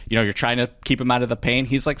about, you're trying to keep him out of the paint,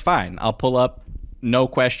 he's like, fine, I'll pull up no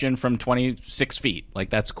question from 26 feet. Like,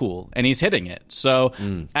 that's cool. And he's hitting it. So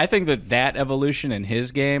I think that evolution in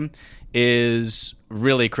his game is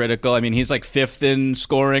really critical. I mean, he's like 5th in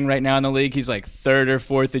scoring right now in the league. He's like 3rd or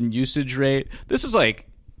 4th in usage rate. This is like,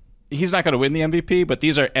 he's not going to win the MVP, but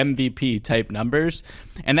these are MVP type numbers.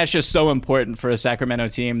 And that's just so important for a Sacramento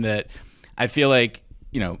team that I feel like,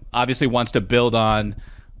 obviously wants to build on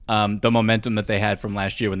the momentum that they had from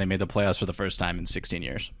last year when they made the playoffs for the first time in 16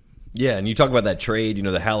 years. Yeah, and you talk about that trade,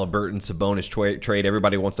 the Halliburton-Sabonis trade.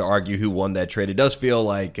 Everybody wants to argue who won that trade. It does feel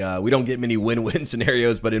like we don't get many win-win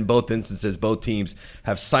scenarios, but in both instances, both teams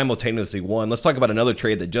have simultaneously won. Let's talk about another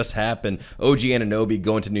trade that just happened. OG Anunoby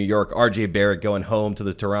going to New York, RJ Barrett going home to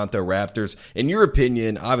the Toronto Raptors. In your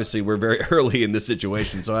opinion, obviously we're very early in this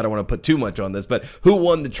situation, so I don't want to put too much on this, but who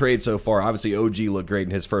won the trade so far? Obviously, OG looked great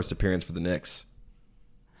in his first appearance for the Knicks.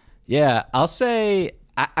 Yeah, I'll say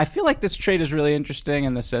I feel like this trade is really interesting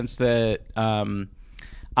in the sense that I'm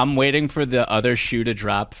waiting for the other shoe to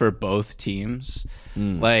drop for both teams.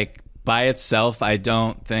 Like, by itself, I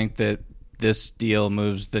don't think that this deal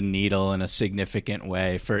moves the needle in a significant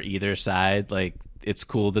way for either side. Like, it's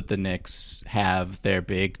cool that the Knicks have their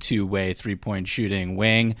big two-way three-point shooting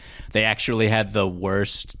wing. They actually had the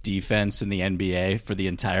worst defense in the NBA for the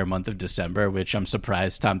entire month of December, which I'm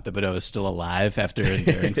surprised Tom Thibodeau is still alive after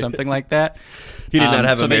enduring something like that. He did not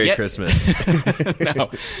have a Merry Christmas.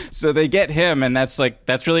 No. So they get him, and that's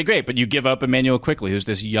really great. But you give up Emmanuel Quickley, who's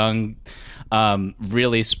this young,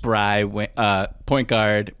 really spry point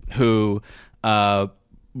guard who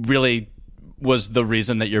really was the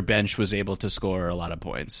reason that your bench was able to score a lot of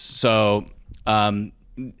points. So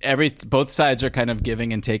both sides are kind of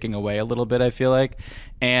giving and taking away a little bit, I feel like.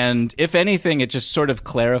 And if anything, it just sort of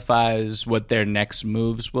clarifies what their next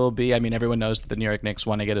moves will be. I mean, everyone knows that the New York Knicks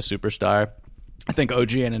want to get a superstar. I think OG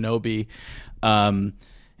Anunoby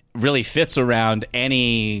really fits around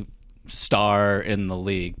any star in the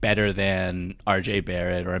league better than RJ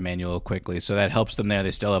Barrett or Emmanuel Quickley. So that helps them there.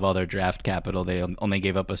 They still have all their draft capital. They only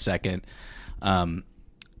gave up a second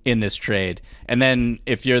in this trade. And then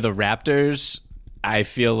if you're the Raptors, I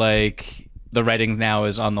feel like the writing now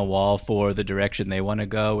is on the wall for the direction they want to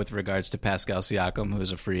go with regards to Pascal Siakam, who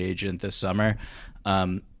is a free agent this summer.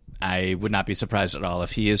 I would not be surprised at all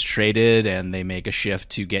if he is traded and they make a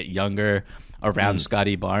shift to get younger around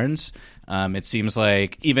Scotty Barnes. It seems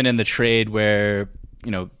like even in the trade where,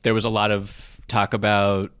 there was a lot of talk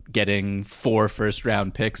about getting 4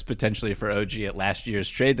 first-round picks potentially for OG at last year's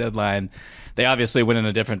trade deadline, they obviously went in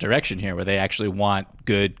a different direction here where they actually want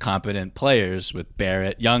good, competent players with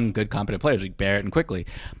Barrett, young, good, competent players like Barrett and Quickley.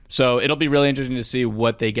 So it'll be really interesting to see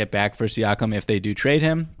what they get back for Siakam if they do trade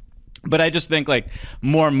him. But I just think like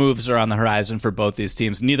more moves are on the horizon for both these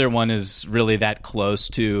teams. Neither one is really that close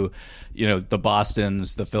to, the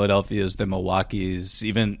Bostons, the Philadelphias, the Milwaukees,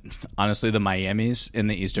 even honestly the Miamis in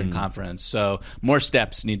the Eastern Conference. So more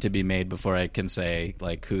steps need to be made before I can say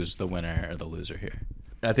like who's the winner or the loser here.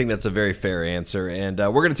 I think that's a very fair answer. And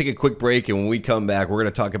we're going to take a quick break. And when we come back, we're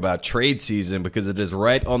going to talk about trade season because it is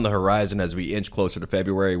right on the horizon as we inch closer to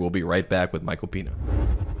February. We'll be right back with Michael Pina.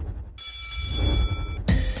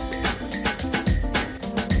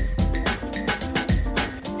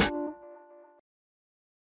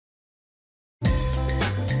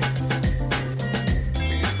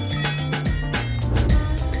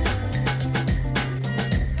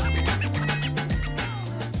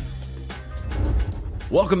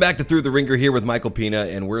 Welcome back to Through the Ringer here with Michael Pina,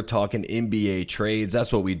 and we're talking NBA trades.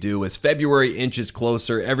 That's what we do. As February inches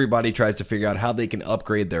closer, everybody tries to figure out how they can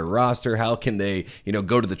upgrade their roster. How can they,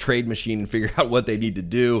 go to the trade machine and figure out what they need to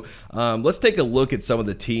do? Let's take a look at some of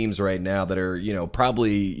the teams right now that are,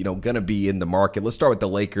 probably, going to be in the market. Let's start with the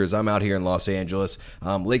Lakers. I'm out here in Los Angeles.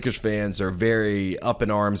 Lakers fans are very up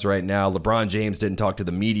in arms right now. LeBron James didn't talk to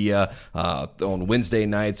the media on Wednesday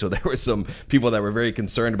night, so there were some people that were very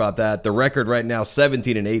concerned about that. The record right now, 17-18.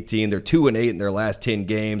 They're 2-8 in their last 10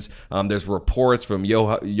 games. There's reports from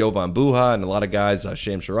Jovan Buha and a lot of guys,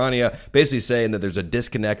 Shams Charania, basically saying that there's a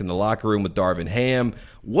disconnect in the locker room with Darvin Ham.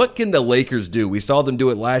 What can the Lakers do? We saw them do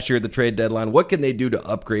it last year at the trade deadline. What can they do to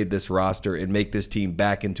upgrade this roster and make this team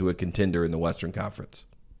back into a contender in the Western Conference?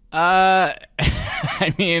 I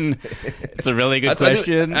mean, it's a really good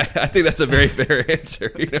question. I think that's a very fair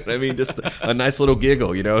answer. You know what I mean? Just a nice little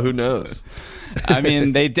giggle, who knows? I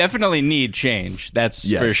mean, they definitely need change.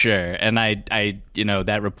 That's for sure. And I,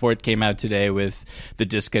 that report came out today with the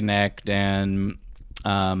disconnect and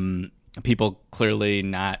people clearly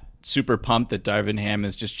not super pumped that Darvin Ham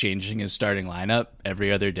is just changing his starting lineup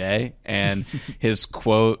every other day. And his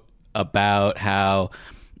quote about how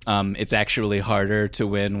it's actually harder to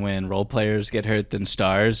win when role players get hurt than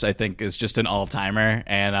stars, I think is just an all-timer,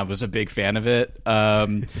 and I was a big fan of it.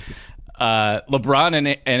 LeBron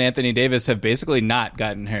and Anthony Davis have basically not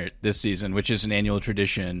gotten hurt this season, which is an annual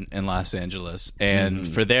tradition in Los Angeles. And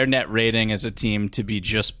for their net rating as a team to be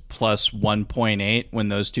just plus 1.8 when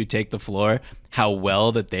those two take the floor, how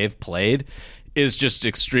well that they've played is just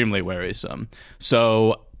extremely worrisome.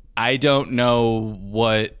 So I don't know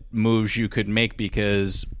what moves you could make,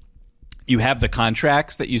 because you have the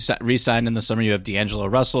contracts that you re-signed in the summer. You have D'Angelo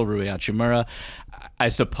Russell, Rui Hachimura. I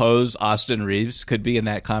suppose Austin Reeves could be in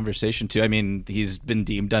that conversation too. I mean, he's been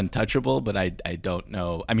deemed untouchable, but I don't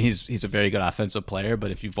know. I mean, he's a very good offensive player, but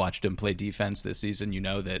if you've watched him play defense this season, you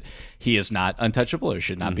know that he is not untouchable, or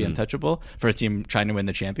should not be untouchable for a team trying to win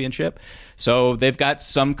the championship. So they've got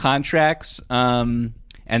some contracts and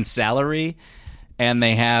salary, and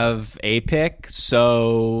they have a pick.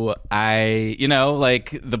 So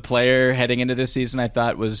the player heading into this season I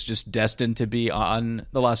thought was just destined to be on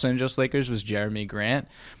the Los Angeles Lakers was Jeremy Grant.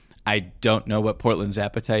 I don't know what Portland's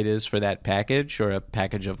appetite is for that package, or a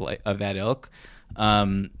package of that ilk,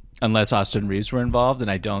 unless Austin Reeves were involved.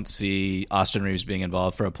 And I don't see Austin Reeves being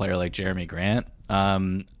involved for a player like Jeremy Grant.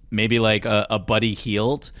 Maybe like a Buddy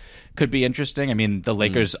Hield could be interesting. I mean, the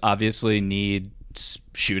Lakers obviously need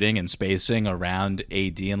shooting and spacing around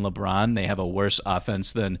AD and LeBron. They have a worse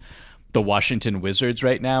offense than the Washington Wizards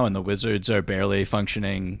right now, and the Wizards are barely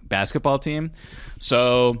functioning basketball team.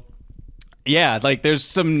 So yeah, like there's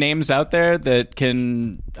some names out there that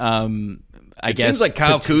can I guess seems like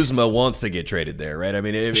Kyle Kuzma wants to get traded there, right? I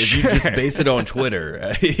mean, if you just base it on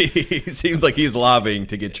Twitter, he seems like he's lobbying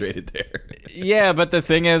to get traded there. Yeah, but the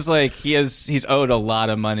thing is, like, he's owed a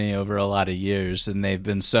lot of money over a lot of years, and they've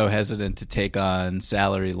been so hesitant to take on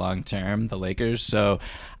salary long term, the Lakers. So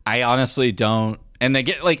I honestly don't. And I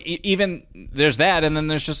get, like, even there's that, and then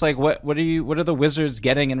there's just like what are the Wizards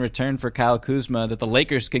getting in return for Kyle Kuzma that the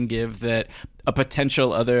Lakers can give that a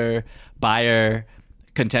potential other buyer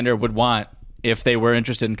contender would want if they were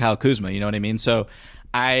interested in Kyle Kuzma, you know what I mean? So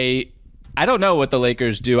I don't know what the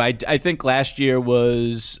Lakers do. I think last year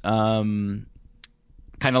was kind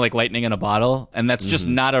of like lightning in a bottle, and that's just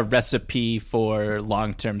not a recipe for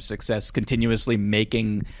long-term success, continuously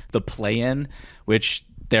making the play-in, which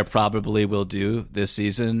they probably will do this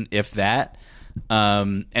season, if that.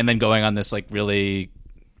 And then going on this like really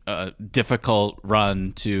difficult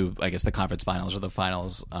run to, I guess, the conference finals or the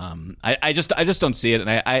finals. I just don't see it, and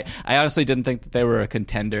I honestly didn't think that they were a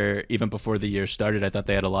contender even before the year started. I thought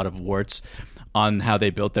they had a lot of warts on how they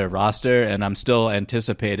built their roster, and I'm still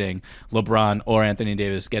anticipating LeBron or Anthony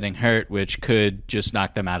Davis getting hurt, which could just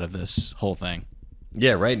knock them out of this whole thing.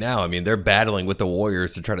 Yeah, right now, I mean, they're battling with the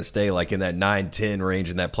Warriors to try to stay like in that 9-10 range,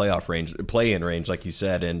 in that playoff range, play-in range, like you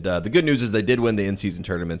said. And the good news is they did win the in-season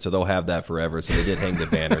tournament, so they'll have that forever. So they did hang the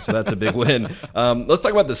banner, so that's a big win. Let's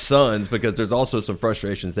talk about the Suns, because there's also some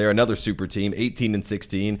frustrations there. Another super team,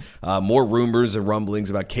 18-16. More rumors and rumblings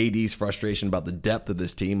about KD's frustration about the depth of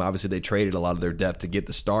this team. Obviously, they traded a lot of their depth to get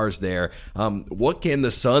the stars there. What can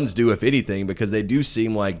the Suns do, if anything? Because they do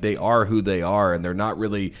seem like they are who they are, and they're not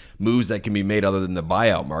really moves that can be made other than the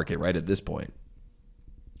buyout market right at this point.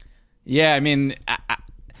 Yeah, I mean,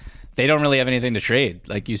 they don't really have anything to trade.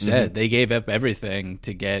 Like you said, they gave up everything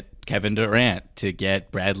to get Kevin Durant, to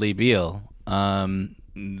get Bradley Beal. Like,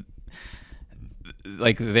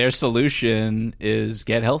 their solution is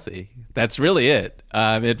get healthy. That's really it.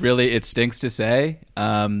 It stinks to say.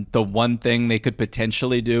 The one thing they could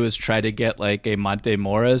potentially do is try to get like a Monte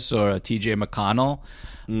Morris or a TJ McConnell.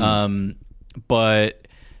 But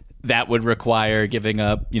that would require giving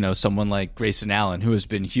up, someone like Grayson Allen, who has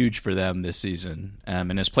been huge for them this season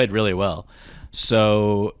and has played really well.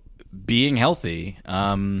 So being healthy,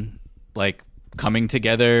 like coming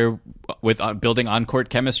together with building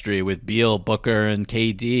on-court chemistry with Beal, Booker, and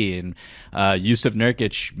KD, and Yusuf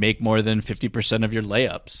Nurkic make more than 50% of your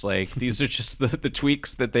layups. Like, these are just the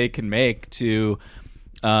tweaks that they can make to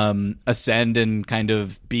ascend and kind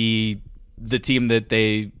of be the team that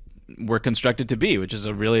they were constructed to be, which is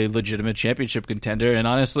a really legitimate championship contender. And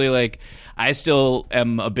honestly, like, I still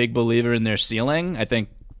am a big believer in their ceiling. I think,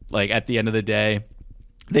 like, at the end of the day,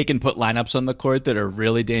 they can put lineups on the court that are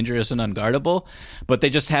really dangerous and unguardable, but they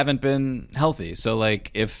just haven't been healthy. So, like,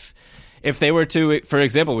 if they were to, for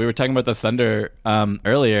example, we were talking about the Thunder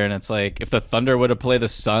earlier, and it's like, if the Thunder were to play the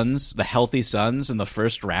Suns, the healthy Suns, in the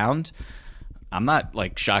first round, I'm not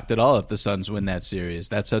like shocked at all if the Suns win that series.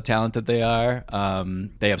 That's how talented they are.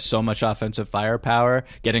 They have so much offensive firepower.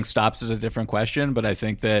 Getting stops is a different question, but I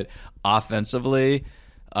think that offensively,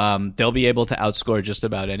 they'll be able to outscore just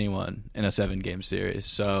about anyone in a 7-game series.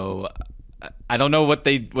 So I don't know what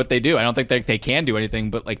they do. I don't think they can do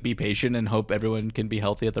anything but like be patient and hope everyone can be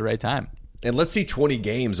healthy at the right time. And let's see 20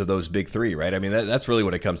 games of those big three, right? I mean, that's really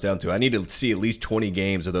what it comes down to. I need to see at least 20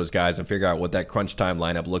 games of those guys and figure out what that crunch time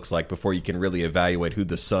lineup looks like before you can really evaluate who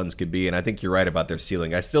the Suns could be. And I think you're right about their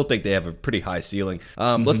ceiling. I still think they have a pretty high ceiling.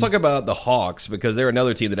 Let's talk about the Hawks, because they're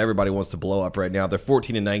another team that everybody wants to blow up right now. They're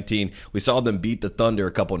 14-19. We saw them beat the Thunder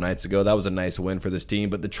a couple nights ago. That was a nice win for this team.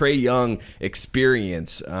 But the Trae Young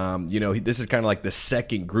experience, this is kind of like the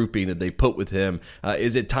second grouping that they put with him.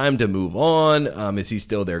 Is it time to move on? Is he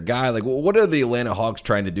still their guy? Like, what are the Atlanta Hawks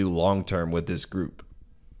trying to do long term with this group?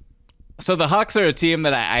 So the Hawks are a team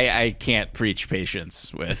that I can't preach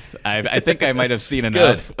patience with. I think I might have seen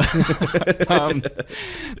enough.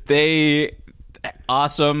 They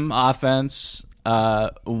awesome offense.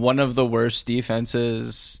 One of the worst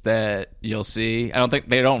defenses that you'll see. I don't think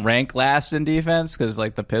they don't rank last in defense because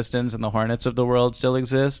like the Pistons and the Hornets of the world still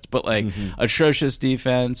exist, but like atrocious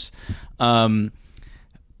defense.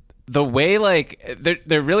 The way like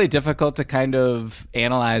they're really difficult to kind of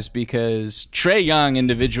analyze because Trae Young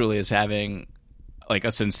individually is having like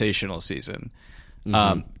a sensational season.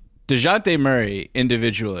 DeJounte Murray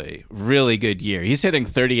individually, really good year. He's hitting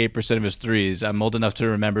 38% of his threes. I'm old enough to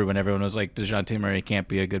remember when everyone was like, DeJounte Murray can't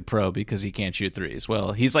be a good pro because he can't shoot threes.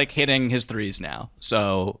 Well, he's like hitting his threes now.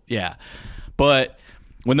 So, yeah. But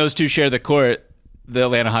when those two share the court, the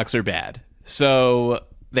Atlanta Hawks are bad. So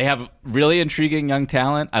they have really intriguing young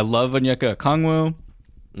talent. I love Onyeka Okongwu.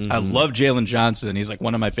 I love Jalen Johnson. He's like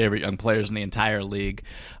one of my favorite young players in the entire league.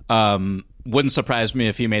 Wouldn't surprise me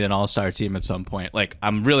if he made an all-star team at some point. Like,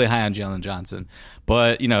 I'm really high on Jalen Johnson.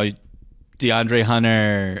 But, DeAndre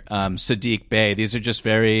Hunter, Sadiq Bey, these are just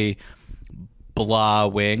very blah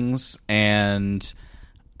wings and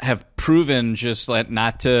have proven just like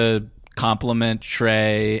not to compliment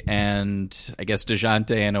Trae and I guess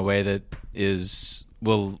DeJounte in a way that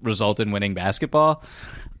will result in winning basketball.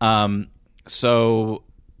 So,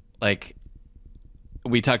 like,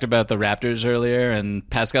 we talked about the Raptors earlier, and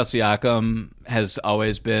Pascal Siakam has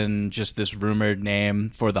always been just this rumored name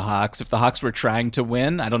for the Hawks. If the Hawks were trying to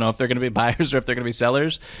win, I don't know if they're going to be buyers or if they're going to be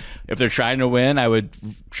sellers. If they're trying to win, I would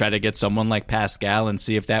try to get someone like Pascal and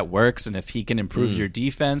see if that works and if he can improve your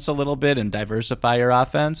defense a little bit and diversify your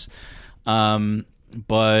offense.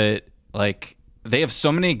 But, like, they have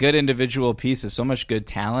so many good individual pieces, so much good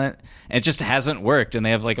talent, and it just hasn't worked. And they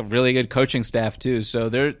have like a really good coaching staff too, so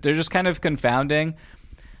they're just kind of confounding.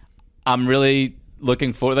 I'm really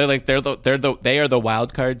looking for they are the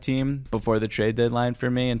wild card team before the trade deadline for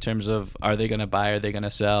me in terms of are they going to buy, are they going to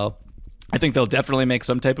sell? I think they'll definitely make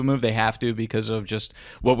some type of move. They have to because of just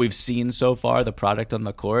what we've seen so far, the product on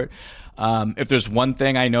the court. If there's one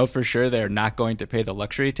thing I know for sure, they're not going to pay the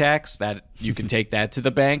luxury tax. That you can take that to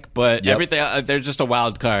the bank. But everything, they're just a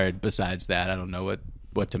wild card besides that. I don't know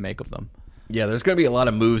what to make of them. Yeah, there's going to be a lot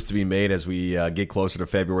of moves to be made as we get closer to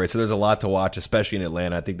February. So there's a lot to watch, especially in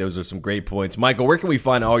Atlanta. I think those are some great points. Michael, where can we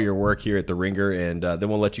find all your work here at The Ringer? And then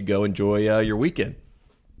we'll let you go enjoy your weekend.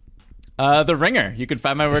 The Ringer. You can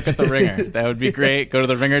find my work at The Ringer. That would be great. Go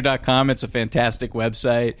to theringer.com. It's a fantastic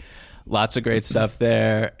website. Lots of great stuff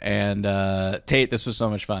there. And Tate, this was so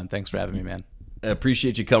much fun. Thanks for having me, man. I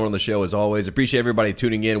appreciate you coming on the show as always. Appreciate everybody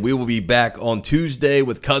tuning in. We will be back on Tuesday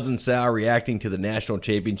with Cousin Sal reacting to the national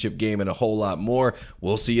championship game and a whole lot more.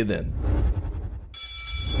 We'll see you then.